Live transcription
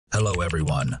Hello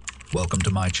everyone, welcome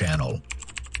to my channel.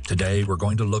 Today we're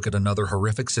going to look at another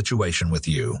horrific situation with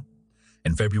you.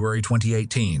 In February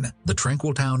 2018, the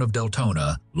tranquil town of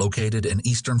Deltona, located in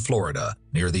eastern Florida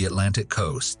near the Atlantic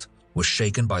coast, was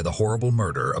shaken by the horrible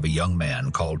murder of a young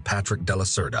man called Patrick De La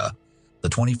Cerda. The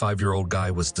 25-year-old guy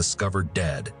was discovered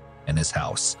dead in his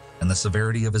house, and the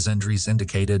severity of his injuries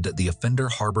indicated the offender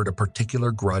harbored a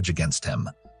particular grudge against him.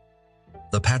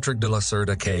 The Patrick De La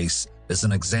Cerda case is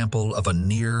an example of a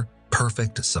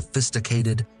near-perfect,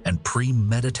 sophisticated, and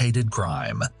premeditated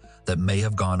crime that may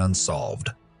have gone unsolved.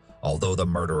 Although the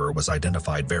murderer was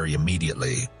identified very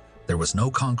immediately, there was no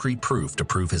concrete proof to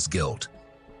prove his guilt.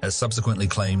 As subsequently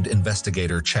claimed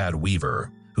investigator Chad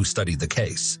Weaver, who studied the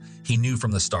case, he knew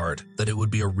from the start that it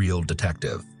would be a real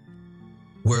detective,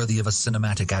 worthy of a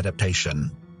cinematic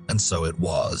adaptation, and so it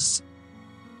was.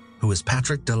 Who is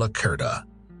Patrick De La Cerda?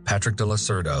 Patrick De La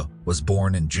Cerda was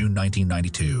born in June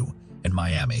 1992 in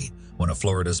Miami, one of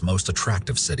Florida's most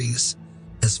attractive cities.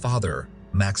 His father,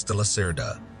 Max De La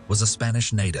Cerda, was a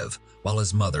Spanish native, while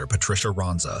his mother, Patricia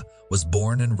Ronza, was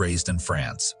born and raised in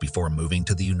France before moving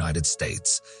to the United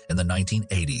States in the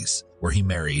 1980s, where he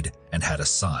married and had a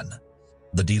son.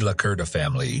 The De La Cerda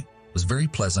family was very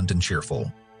pleasant and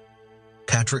cheerful.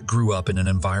 Patrick grew up in an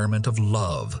environment of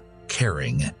love,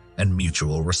 caring, and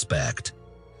mutual respect.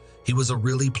 He was a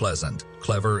really pleasant,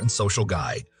 clever, and social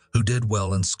guy who did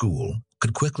well in school,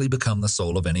 could quickly become the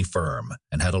soul of any firm,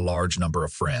 and had a large number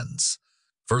of friends.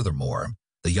 Furthermore,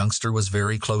 the youngster was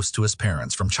very close to his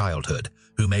parents from childhood,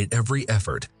 who made every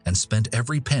effort and spent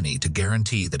every penny to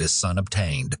guarantee that his son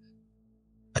obtained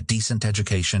a decent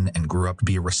education and grew up to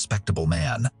be a respectable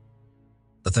man.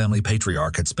 The family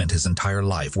patriarch had spent his entire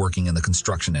life working in the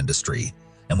construction industry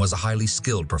and was a highly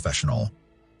skilled professional.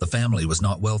 The family was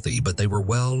not wealthy, but they were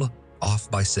well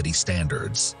off by city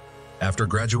standards. After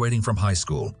graduating from high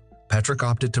school, Patrick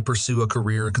opted to pursue a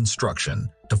career in construction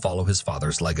to follow his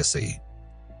father's legacy.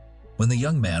 When the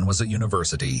young man was at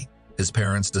university, his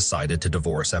parents decided to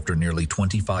divorce after nearly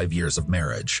 25 years of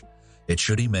marriage. It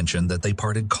should be mentioned that they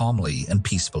parted calmly and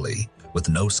peacefully, with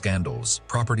no scandals,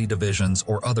 property divisions,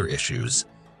 or other issues.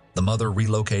 The mother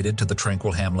relocated to the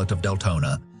tranquil hamlet of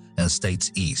Deltona in the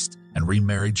state's east and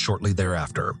remarried shortly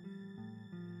thereafter.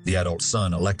 The adult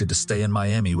son elected to stay in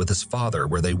Miami with his father,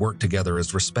 where they worked together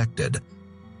as respected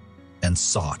and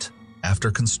sought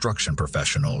after construction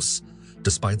professionals.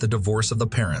 Despite the divorce of the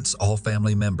parents, all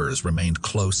family members remained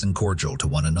close and cordial to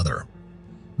one another.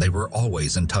 They were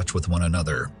always in touch with one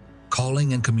another,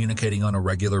 calling and communicating on a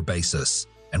regular basis,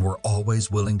 and were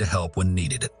always willing to help when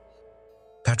needed.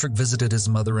 Patrick visited his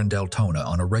mother in Deltona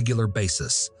on a regular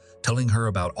basis, telling her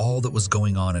about all that was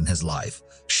going on in his life,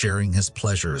 sharing his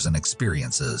pleasures and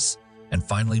experiences, and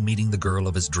finally meeting the girl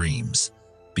of his dreams.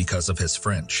 Because of his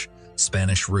French,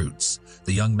 Spanish roots,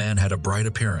 the young man had a bright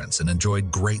appearance and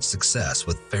enjoyed great success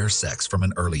with fair sex from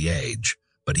an early age.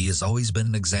 But he has always been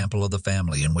an example of the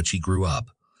family in which he grew up.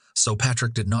 So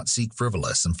Patrick did not seek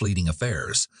frivolous and fleeting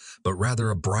affairs, but rather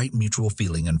a bright mutual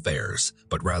feeling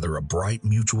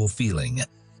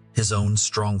his own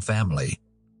strong family.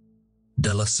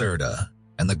 De La Cerda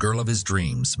and the girl of his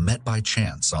dreams met by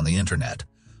chance on the internet,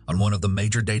 on one of the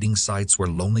major dating sites where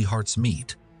lonely hearts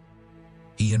meet.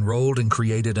 He enrolled and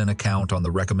created an account on the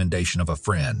recommendation of a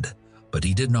friend, but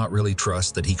he did not really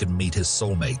trust that he could meet his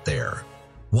soulmate there.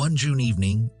 One June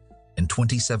evening in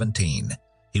 2017,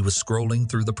 he was scrolling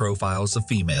through the profiles of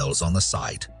females on the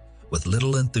site with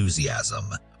little enthusiasm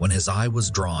when his eye was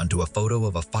drawn to a photo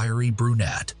of a fiery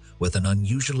brunette with an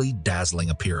unusually dazzling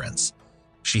appearance.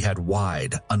 She had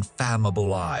wide,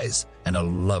 unfathomable eyes and a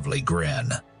lovely grin.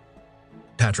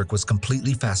 Patrick was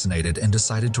completely fascinated and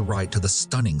decided to write to the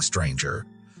stunning stranger.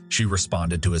 She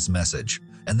responded to his message,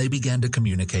 and they began to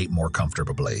communicate more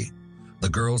comfortably. The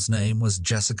girl's name was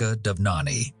Jessica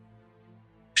Davnani.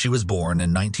 She was born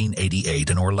in 1988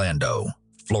 in Orlando,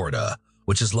 Florida,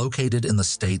 which is located in the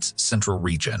state's central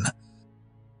region.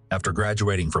 After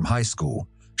graduating from high school,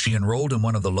 she enrolled in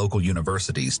one of the local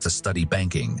universities to study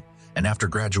banking, and after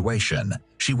graduation,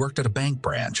 she worked at a bank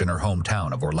branch in her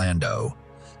hometown of Orlando.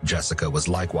 Jessica was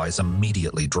likewise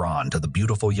immediately drawn to the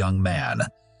beautiful young man.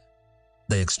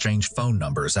 They exchanged phone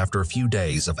numbers after a few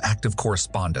days of active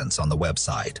correspondence on the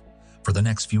website. For the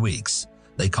next few weeks,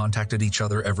 they contacted each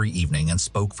other every evening and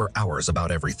spoke for hours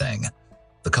about everything.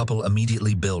 The couple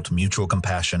immediately built mutual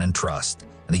compassion and trust,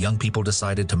 and the young people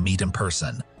decided to meet in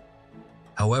person.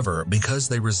 However, because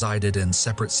they resided in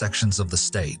separate sections of the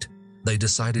state, they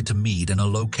decided to meet in a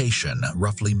location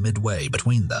roughly midway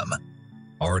between them.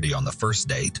 Already on the first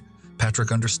date,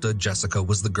 Patrick understood Jessica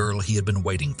was the girl he had been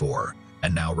waiting for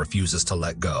and now refuses to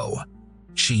let go.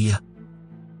 She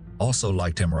also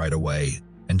liked him right away,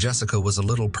 and Jessica was a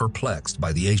little perplexed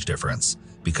by the age difference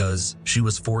because she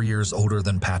was 4 years older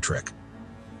than Patrick.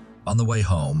 On the way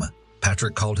home,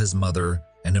 Patrick called his mother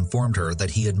and informed her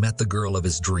that he had met the girl of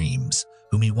his dreams,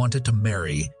 whom he wanted to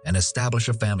marry and establish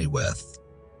a family with.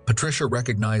 Patricia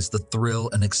recognized the thrill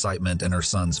and excitement in her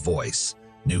son's voice,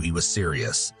 knew he was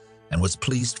serious, and was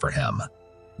pleased for him.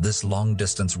 This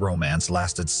long-distance romance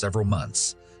lasted several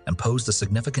months and posed a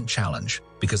significant challenge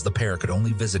because the pair could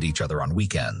only visit each other on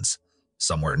weekends,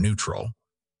 somewhere neutral.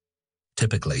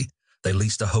 Typically, they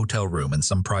leased a hotel room in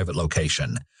some private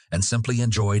location and simply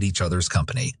enjoyed each other's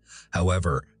company.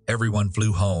 However, everyone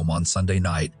flew home on Sunday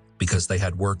night because they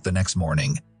had work the next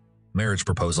morning. Marriage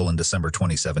proposal in December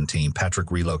 2017,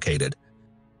 Patrick relocated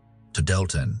to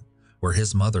Delton, where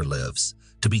his mother lives,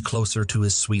 to be closer to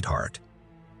his sweetheart.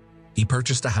 He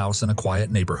purchased a house in a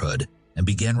quiet neighborhood and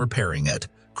began repairing it,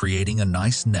 creating a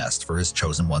nice nest for his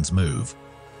chosen one's move.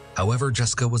 However,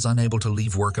 Jessica was unable to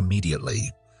leave work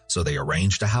immediately, so they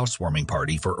arranged a housewarming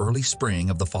party for early spring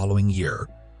of the following year.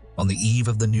 On the eve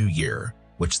of the new year,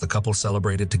 which the couple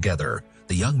celebrated together,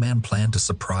 the young man planned to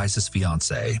surprise his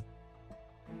fiancée.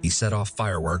 He set off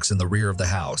fireworks in the rear of the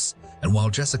house, and while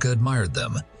Jessica admired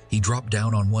them, he dropped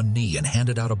down on one knee and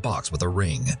handed out a box with a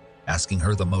ring, asking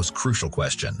her the most crucial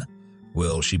question: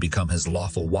 will she become his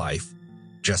lawful wife?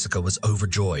 Jessica was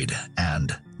overjoyed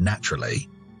and, naturally,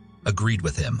 agreed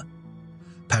with him.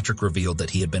 Patrick revealed that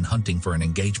he had been hunting for an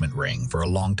engagement ring for a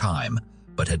long time,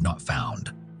 but had not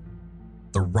found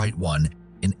the right one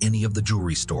in any of the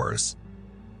jewelry stores.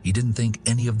 He didn't think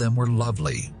any of them were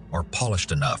lovely or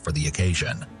polished enough for the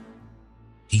occasion.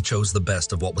 He chose the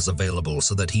best of what was available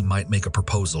so that he might make a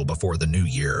proposal before the new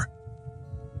year,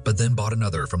 but then bought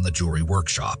another from the jewelry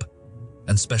workshop,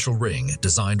 and special ring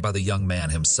designed by the young man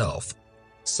himself.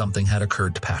 Something had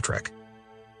occurred to Patrick.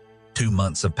 2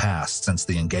 months have passed since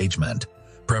the engagement.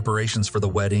 Preparations for the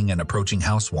wedding and approaching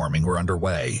housewarming were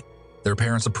underway. Their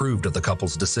parents approved of the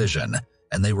couple's decision,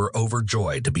 and they were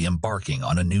overjoyed to be embarking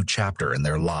on a new chapter in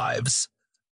their lives.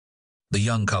 The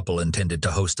young couple intended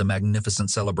to host a magnificent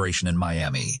celebration in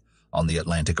Miami, on the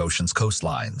Atlantic Ocean's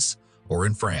coastlines, or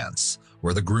in France,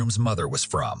 where the groom's mother was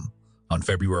from. On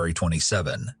February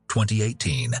 27,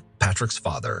 2018, Patrick's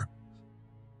father,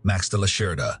 Max De La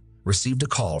Cerda, received a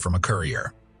call from a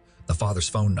courier. The father's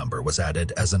phone number was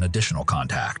added as an additional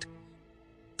contact.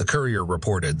 The courier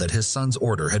reported that his son's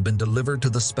order had been delivered to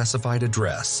the specified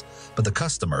address, but the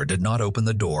customer did not open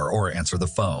the door or answer the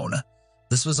phone.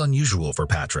 This was unusual for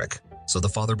Patrick, so the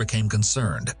father became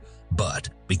concerned, but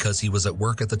because he was at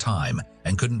work at the time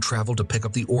and couldn't travel to pick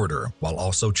up the order while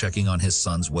also checking on his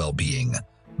son's well-being,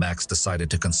 Max decided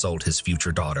to consult his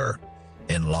future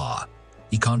daughter-in-law.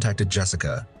 He contacted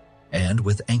Jessica and,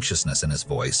 with anxiousness in his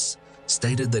voice,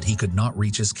 stated that he could not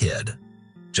reach his kid.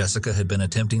 Jessica had been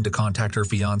attempting to contact her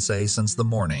fiancé since the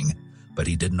morning, but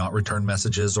he did not return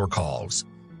messages or calls.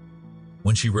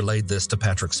 When she relayed this to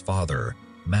Patrick's father,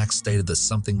 Max stated that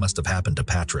something must have happened to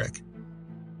Patrick.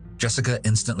 Jessica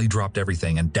instantly dropped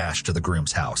everything and dashed to the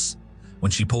groom's house.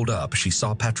 When she pulled up, she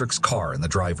saw Patrick's car in the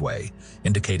driveway,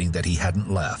 indicating that he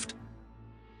hadn't left.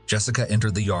 Jessica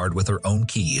entered the yard with her own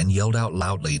key and yelled out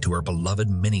loudly to her beloved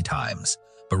many times,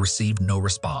 but received no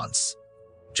response.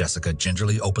 Jessica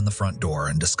gingerly opened the front door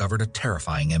and discovered a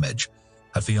terrifying image.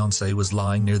 Her fiancé was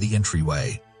lying near the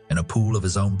entryway, in a pool of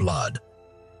his own blood.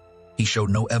 He showed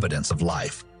no evidence of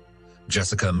life.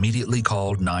 Jessica immediately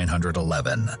called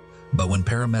 911, but when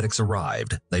paramedics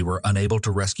arrived, they were unable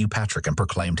to rescue Patrick and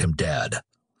proclaimed him dead.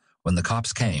 When the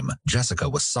cops came, Jessica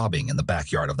was sobbing in the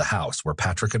backyard of the house where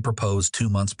Patrick had proposed 2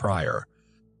 months prior.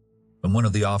 When one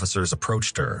of the officers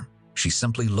approached her, she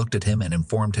simply looked at him and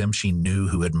informed him she knew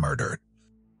who had murdered.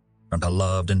 From a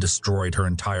loved and destroyed her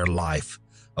entire life,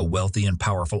 a wealthy and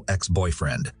powerful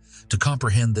ex-boyfriend, to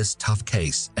comprehend this tough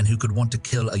case and who could want to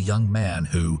kill a young man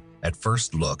who, at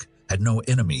first look, had no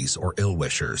enemies or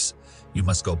ill-wishers. You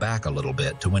must go back a little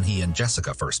bit to when he and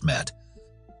Jessica first met.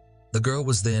 The girl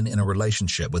was then in a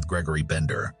relationship with Gregory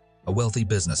Bender, a wealthy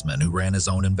businessman who ran his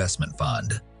own investment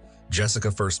fund.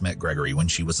 Jessica first met Gregory when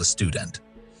she was a student.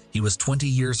 He was 20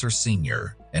 years her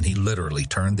senior, and he literally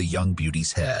turned the young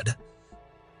beauty's head.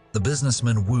 The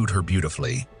businessman wooed her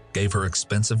beautifully, gave her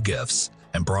expensive gifts,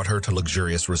 and brought her to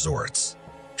luxurious resorts.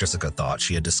 Jessica thought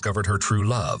she had discovered her true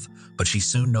love, but she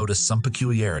soon noticed some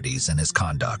peculiarities in his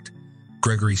conduct.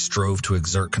 Gregory strove to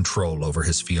exert control over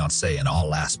his fiancée in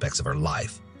all aspects of her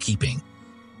life, keeping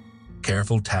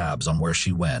careful tabs on where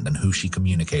she went and who she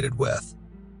communicated with.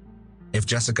 If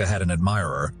Jessica had an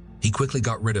admirer, he quickly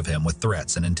got rid of him with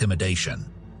threats and intimidation.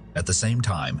 At the same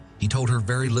time, he told her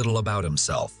very little about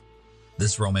himself.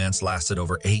 This romance lasted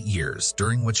over 8 years,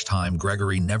 during which time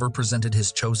Gregory never presented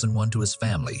his chosen one to his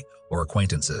family or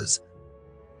acquaintances.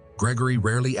 Gregory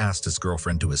rarely asked his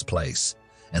girlfriend to his place,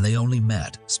 and they only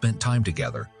met, spent time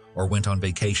together, or went on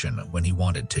vacation when he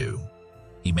wanted to.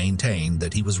 He maintained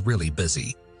that he was really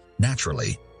busy.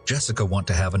 Naturally, Jessica wanted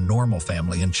to have a normal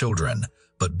family and children,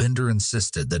 but Bender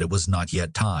insisted that it was not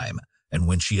yet time, and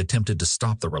when she attempted to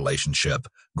stop the relationship,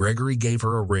 Gregory gave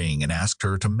her a ring and asked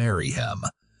her to marry him.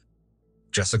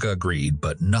 Jessica agreed,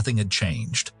 but nothing had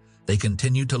changed. They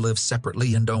continued to live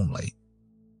separately and only.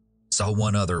 Saw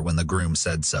one other when the groom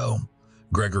said so.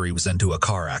 Gregory was into a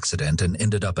car accident and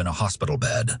ended up in a hospital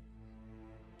bed.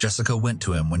 Jessica went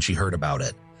to him when she heard about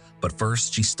it, but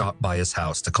first she stopped by his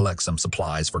house to collect some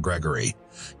supplies for Gregory.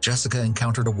 Jessica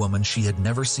encountered a woman she had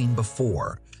never seen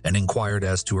before and inquired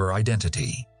as to her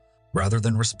identity. Rather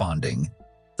than responding,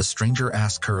 the stranger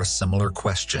asked her a similar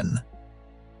question.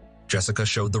 Jessica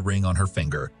showed the ring on her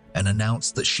finger and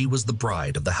announced that she was the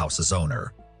bride of the house's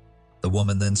owner. The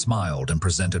woman then smiled and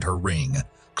presented her ring,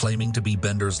 claiming to be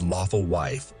Bender's lawful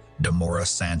wife, Demora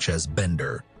Sanchez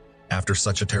Bender. After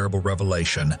such a terrible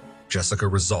revelation, Jessica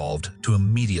resolved to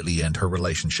immediately end her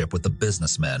relationship with the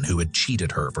businessman who had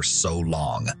cheated her for so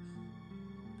long.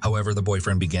 However, the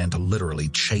boyfriend began to literally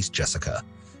chase Jessica,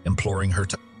 imploring her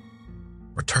to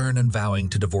return and vowing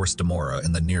to divorce Demora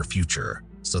in the near future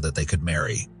so that they could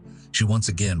marry. She once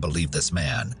again believed this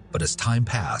man, but as time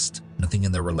passed, nothing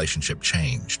in their relationship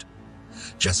changed.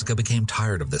 Jessica became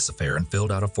tired of this affair and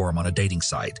filled out a form on a dating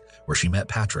site where she met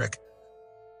Patrick.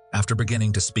 After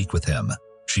beginning to speak with him,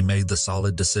 she made the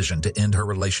solid decision to end her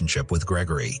relationship with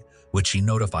Gregory, which she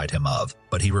notified him of,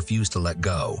 but he refused to let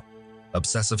go.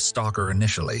 Obsessive stalker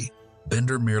initially,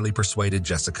 Bender merely persuaded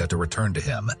Jessica to return to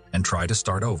him and try to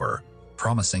start over,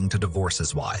 promising to divorce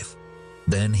his wife.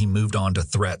 Then he moved on to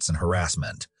threats and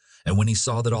harassment, and when he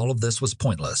saw that all of this was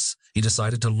pointless, he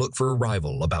decided to look for a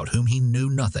rival about whom he knew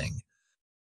nothing.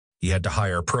 He had to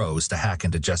hire pros to hack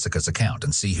into Jessica's account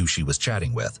and see who she was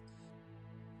chatting with.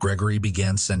 Gregory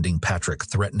began sending Patrick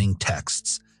threatening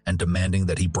texts and demanding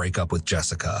that he break up with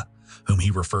Jessica, whom he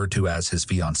referred to as his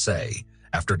fiancée,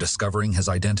 after discovering his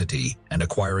identity and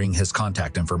acquiring his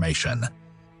contact information.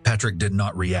 Patrick did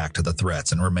not react to the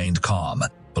threats and remained calm,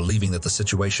 believing that the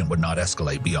situation would not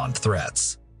escalate beyond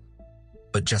threats.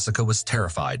 But Jessica was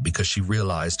terrified because she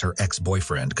realized her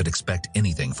ex-boyfriend could expect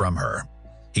anything from her.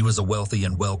 He was a wealthy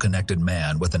and well-connected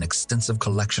man with an extensive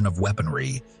collection of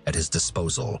weaponry at his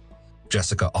disposal.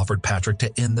 Jessica offered Patrick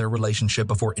to end their relationship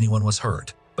before anyone was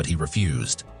hurt, but he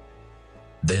refused.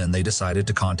 Then they decided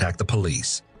to contact the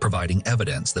police, providing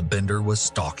evidence that Bender was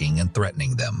stalking and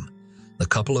threatening them. The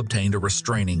couple obtained a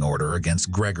restraining order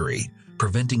against Gregory,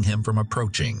 preventing him from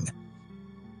approaching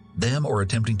them or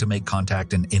attempting to make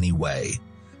contact in any way.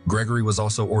 Gregory was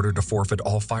also ordered to forfeit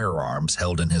all firearms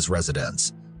held in his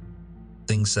residence.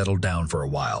 Things settled down for a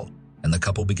while, and the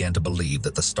couple began to believe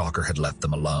that the stalker had left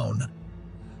them alone.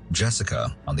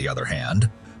 Jessica, on the other hand,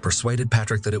 persuaded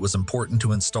Patrick that it was important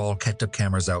to install kept-up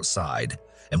cameras outside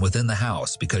and within the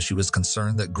house because she was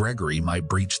concerned that Gregory might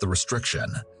breach the restriction.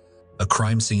 A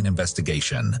crime scene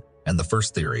investigation, and the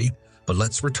first theory, but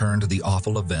let's return to the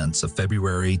awful events of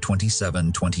February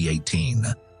 27, 2018.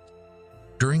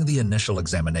 During the initial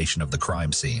examination of the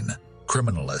crime scene,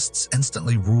 criminalists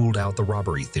instantly ruled out the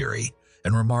robbery theory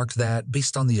and remarked that,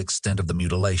 based on the extent of the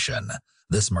mutilation,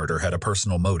 this murder had a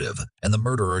personal motive and the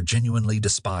murderer genuinely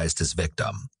despised his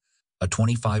victim. A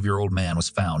 25-year-old man was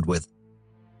found with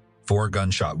 4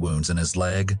 gunshot wounds in his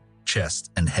leg,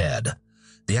 chest, and head.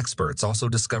 The experts also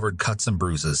discovered cuts and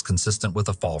bruises consistent with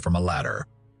a fall from a ladder.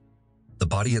 The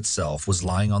body itself was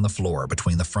lying on the floor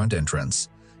between the front entrance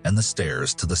and the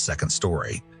stairs to the second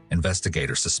story.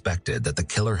 Investigators suspected that the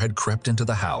killer had crept into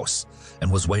the house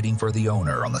and was waiting for the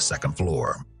owner on the second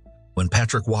floor. When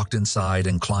Patrick walked inside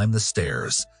and climbed the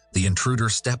stairs, the intruder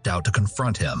stepped out to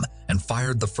confront him and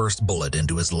fired the first bullet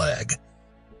into his leg.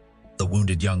 The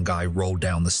wounded young guy rolled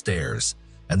down the stairs,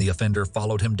 and the offender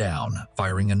followed him down,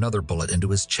 firing another bullet into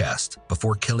his chest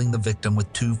before killing the victim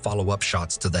with 2 follow-up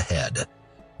shots to the head.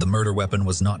 The murder weapon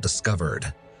was not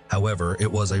discovered. However, it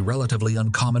was a relatively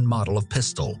uncommon model of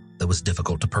pistol that was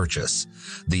difficult to purchase.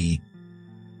 The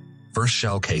first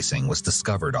shell casing was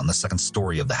discovered on the second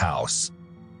story of the house.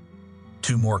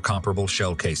 2 more comparable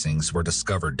shell casings were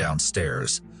discovered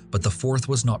downstairs, but the 4th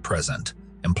was not present,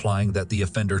 implying that the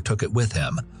offender took it with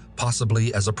him,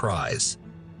 possibly as a prize.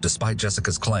 Despite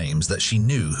Jessica's claims that she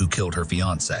knew who killed her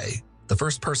fiancé, the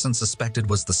first person suspected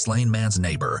was the slain man's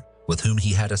neighbor, with whom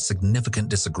he had a significant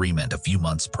disagreement a few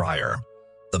months prior.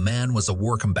 The man was a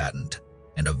war combatant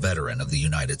and a veteran of the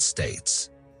United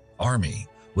States Army,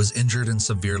 was injured and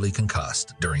severely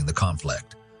concussed during the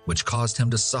conflict, which caused him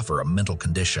to suffer a mental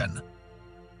condition.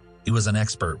 He was an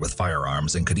expert with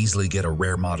firearms and could easily get a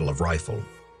rare model of rifle.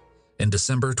 In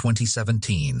December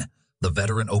 2017, the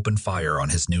veteran opened fire on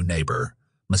his new neighbor,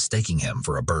 mistaking him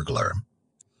for a burglar.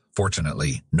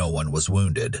 Fortunately, no one was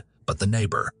wounded, but the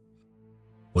neighbor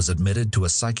was admitted to a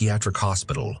psychiatric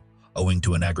hospital owing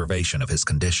to an aggravation of his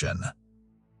condition.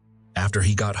 After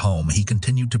he got home, he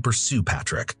continued to pursue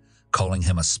Patrick, calling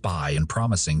him a spy and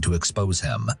promising to expose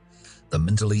him. The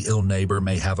mentally ill neighbor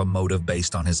may have a motive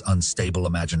based on his unstable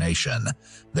imagination.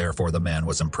 Therefore, the man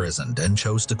was imprisoned and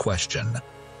chose to question.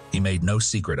 He made no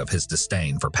secret of his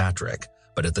disdain for Patrick,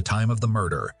 but at the time of the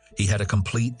murder, he had a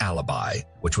complete alibi,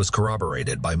 which was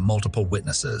corroborated by multiple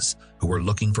witnesses who were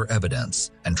looking for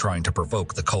evidence and trying to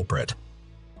provoke the culprit.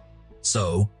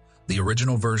 So, the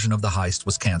original version of the heist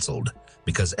was canceled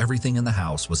because everything in the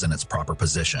house was in its proper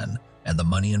position and the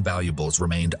money and valuables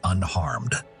remained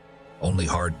unharmed. Only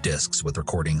hard disks with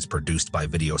recordings produced by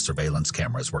video surveillance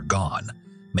cameras were gone,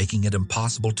 making it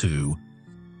impossible to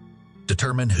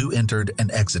determine who entered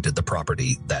and exited the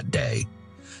property that day.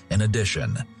 In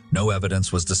addition, no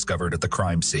evidence was discovered at the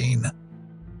crime scene.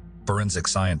 Forensic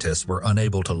scientists were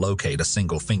unable to locate a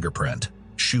single fingerprint,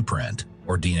 shoe print,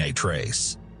 or DNA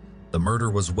trace. The murder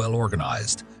was well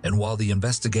organized, and while the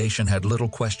investigation had little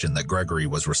question that Gregory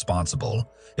was responsible,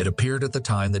 it appeared at the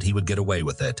time that he would get away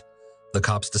with it. The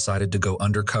cops decided to go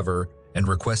undercover and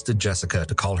requested Jessica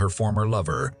to call her former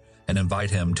lover and invite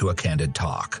him to a candid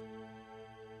talk.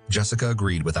 Jessica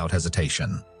agreed without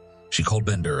hesitation. She called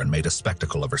Bender and made a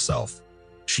spectacle of herself.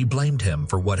 She blamed him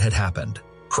for what had happened,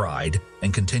 cried,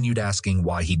 and continued asking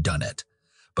why he'd done it.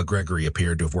 But Gregory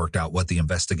appeared to have worked out what the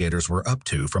investigators were up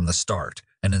to from the start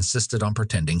and insisted on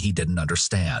pretending he didn't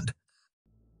understand.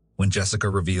 When Jessica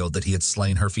revealed that he had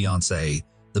slain her fiancée,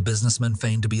 the businessman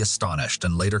feigned to be astonished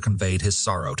and later conveyed his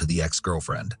sorrow to the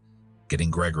ex-girlfriend.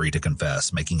 Getting Gregory to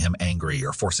confess, making him angry,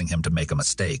 or forcing him to make a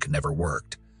mistake never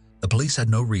worked. The police had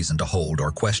no reason to hold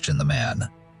or question the man.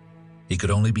 He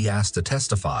could only be asked to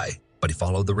testify, but he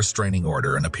followed the restraining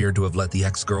order and appeared to have let the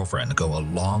ex-girlfriend go a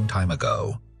long time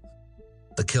ago.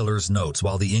 The killer's notes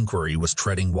while the inquiry was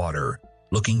treading water,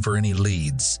 looking for any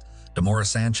leads. Demora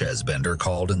Sanchez Bender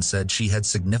called and said she had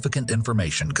significant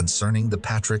information concerning the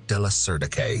Patrick De La Cerda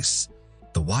case.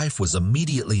 The wife was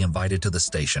immediately invited to the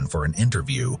station for an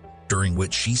interview, during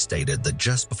which she stated that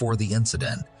just before the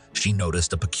incident, she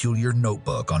noticed a peculiar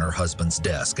notebook on her husband's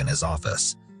desk in his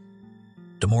office.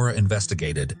 Demora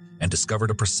investigated and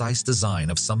discovered a precise design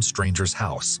of some stranger's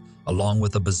house, along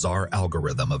with a bizarre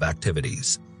algorithm of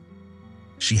activities.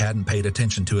 She hadn't paid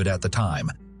attention to it at the time,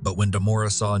 but when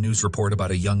Demora saw a news report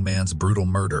about a young man's brutal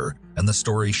murder and the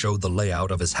story showed the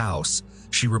layout of his house,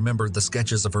 she remembered the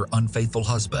sketches of her unfaithful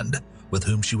husband, with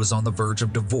whom she was on the verge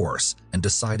of divorce, and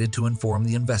decided to inform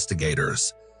the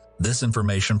investigators. This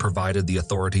information provided the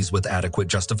authorities with adequate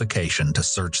justification to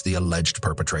search the alleged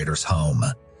perpetrator's home.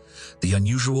 The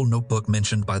unusual notebook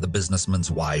mentioned by the businessman's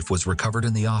wife was recovered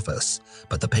in the office,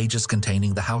 but the pages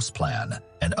containing the house plan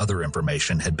and other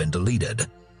information had been deleted.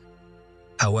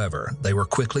 However, they were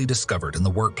quickly discovered in the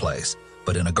workplace,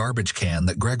 but in a garbage can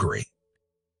that Gregory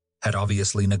had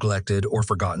obviously neglected or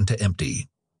forgotten to empty.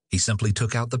 He simply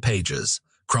took out the pages,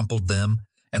 crumpled them,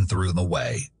 and threw them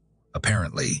away.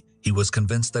 Apparently, he was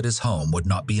convinced that his home would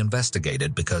not be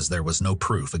investigated because there was no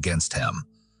proof against him.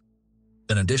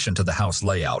 In addition to the house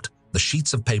layout, the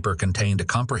sheets of paper contained a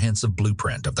comprehensive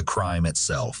blueprint of the crime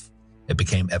itself. It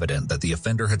became evident that the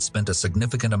offender had spent a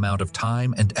significant amount of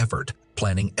time and effort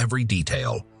planning every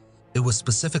detail. It was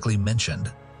specifically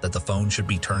mentioned that the phone should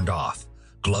be turned off,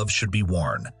 gloves should be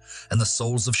worn, and the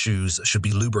soles of shoes should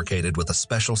be lubricated with a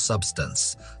special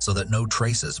substance so that no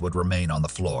traces would remain on the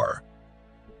floor.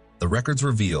 The records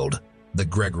revealed that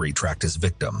Gregory tracked his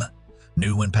victim,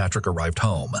 knew when Patrick arrived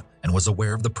home, and was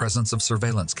aware of the presence of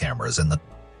surveillance cameras in the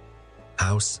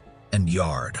house and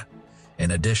yard.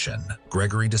 In addition,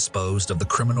 Gregory disposed of the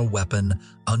criminal weapon,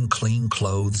 unclean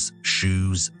clothes,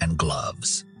 shoes, and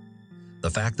gloves.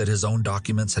 The fact that his own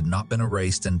documents had not been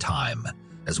erased in time,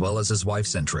 as well as his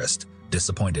wife's interest,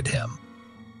 disappointed him.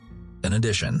 In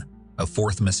addition, a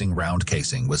fourth missing round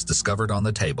casing was discovered on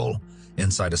the table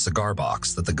inside a cigar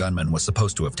box that the gunman was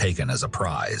supposed to have taken as a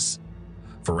prize.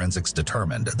 Forensics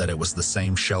determined that it was the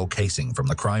same shell casing from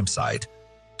the crime site.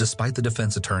 Despite the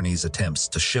defense attorney's attempts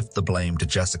to shift the blame to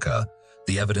Jessica,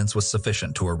 the evidence was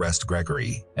sufficient to arrest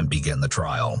Gregory and begin the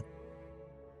trial.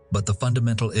 But the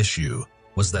fundamental issue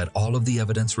was that all of the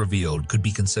evidence revealed could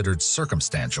be considered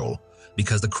circumstantial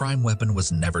because the crime weapon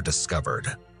was never discovered.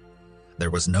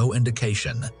 There was no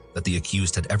indication that the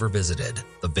accused had ever visited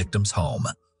the victim's home.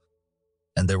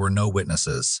 and there were no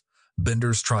witnesses.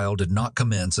 Bender's trial did not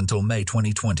commence until May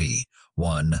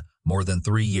 2021, more than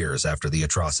 3 years after the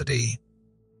atrocity.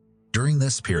 During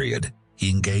this period, he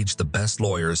engaged the best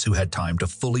lawyers who had time to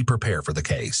fully prepare for the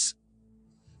case.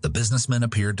 The businessman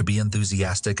appeared to be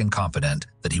enthusiastic and confident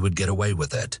that he would get away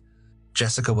with it.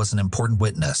 Jessica was an important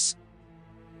witness.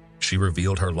 She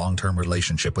revealed her long-term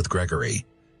relationship with Gregory,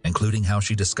 including how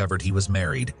she discovered he was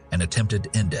married and attempted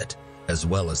to end it, as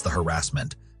well as the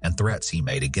harassment and threats he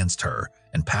made against her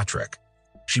and Patrick.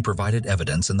 She provided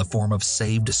evidence in the form of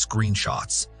saved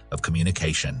screenshots of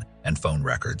communication and phone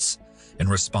records. In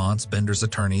response, Bender's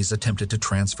attorneys attempted to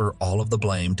transfer all of the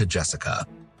blame to Jessica.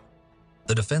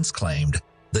 The defense claimed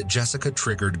that Jessica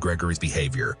triggered Gregory's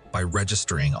behavior by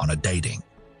registering on a dating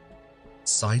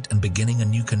site and beginning a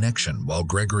new connection while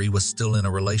Gregory was still in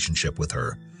a relationship with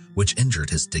her, which injured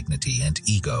his dignity and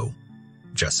ego.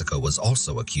 Jessica was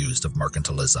also accused of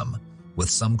mercantilism, with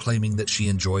some claiming that she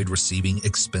enjoyed receiving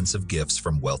expensive gifts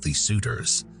from wealthy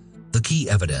suitors. The key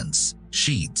evidence,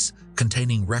 sheets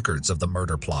containing records of the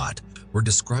murder plot, were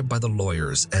described by the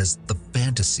lawyers as the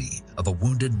fantasy of a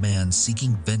wounded man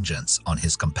seeking vengeance on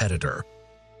his competitor.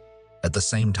 At the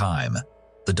same time,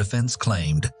 the defense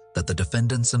claimed that the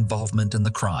defendant's involvement in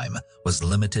the crime was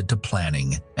limited to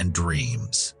planning and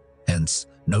dreams. Hence,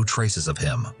 no traces of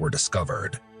him were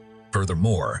discovered.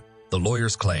 Furthermore, the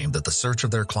lawyers claimed that the search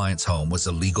of their client's home was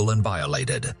illegal and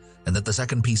violated, and that the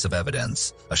second piece of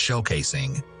evidence, a shell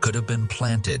casing, could have been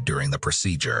planted during the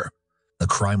procedure. The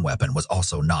crime weapon was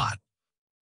also not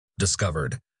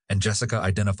discovered, and Jessica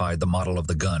identified the model of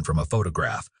the gun from a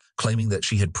photograph, claiming that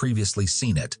she had previously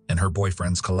seen it in her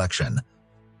boyfriend's collection.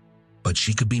 But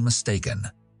she could be mistaken,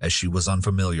 as she was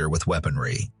unfamiliar with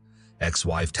weaponry.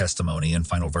 Ex-wife testimony and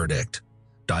final verdict.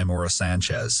 Dimora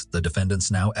Sanchez, the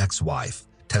defendant's now ex-wife,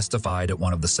 testified at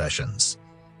one of the sessions.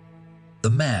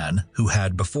 The man, who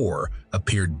had before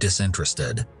appeared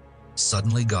disinterested,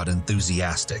 suddenly got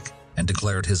enthusiastic and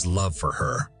declared his love for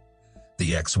her.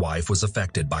 The ex-wife was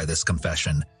affected by this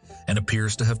confession and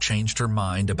appears to have changed her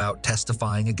mind about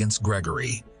testifying against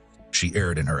Gregory. She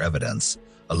erred in her evidence,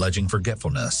 alleging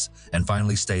forgetfulness, and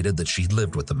finally stated that she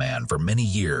lived with the man for many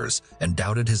years and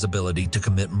doubted his ability to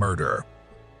commit murder.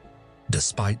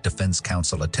 Despite defense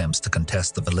counsel attempts to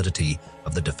contest the validity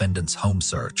of the defendant's home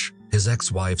search, his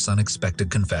ex-wife's unexpected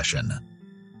confession,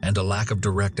 and a lack of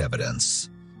direct evidence,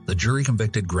 the jury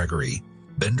convicted Gregory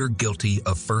Bender guilty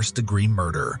of first-degree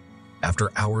murder.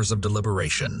 After hours of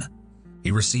deliberation,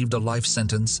 he received a life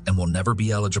sentence and will never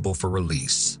be eligible for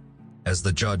release. As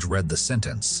the judge read the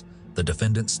sentence, the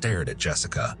defendant stared at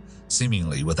Jessica,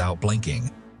 seemingly without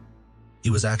blinking. He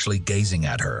was actually gazing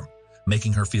at her,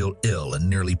 making her feel ill and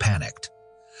nearly panicked.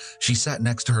 She sat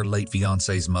next to her late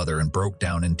fiancé's mother and broke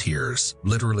down in tears,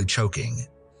 literally choking.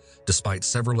 Despite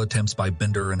several attempts by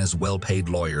Bender and his well-paid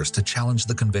lawyers to challenge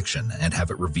the conviction and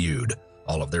have it reviewed,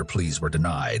 all of their pleas were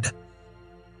denied.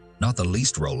 Not the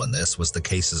least role in this was the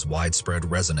case's widespread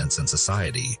resonance in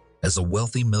society, as a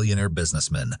wealthy millionaire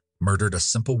businessman murdered a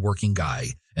simple working guy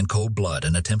in cold blood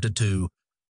and attempted to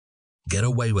get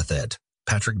away with it.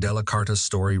 Patrick De La Cerda's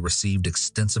story received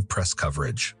extensive press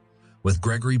coverage. With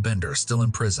Gregory Bender still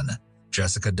in prison,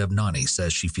 Jessica Devnani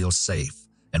says she feels safe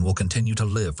and will continue to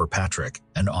live for Patrick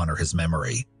and honor his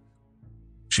memory.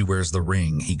 She wears the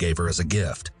ring he gave her as a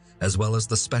gift, as well as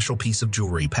the special piece of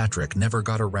jewelry Patrick never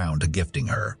got around to gifting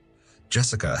her.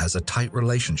 Jessica has a tight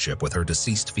relationship with her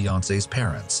deceased fiancé's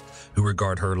parents, who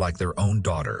regard her like their own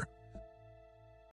daughter,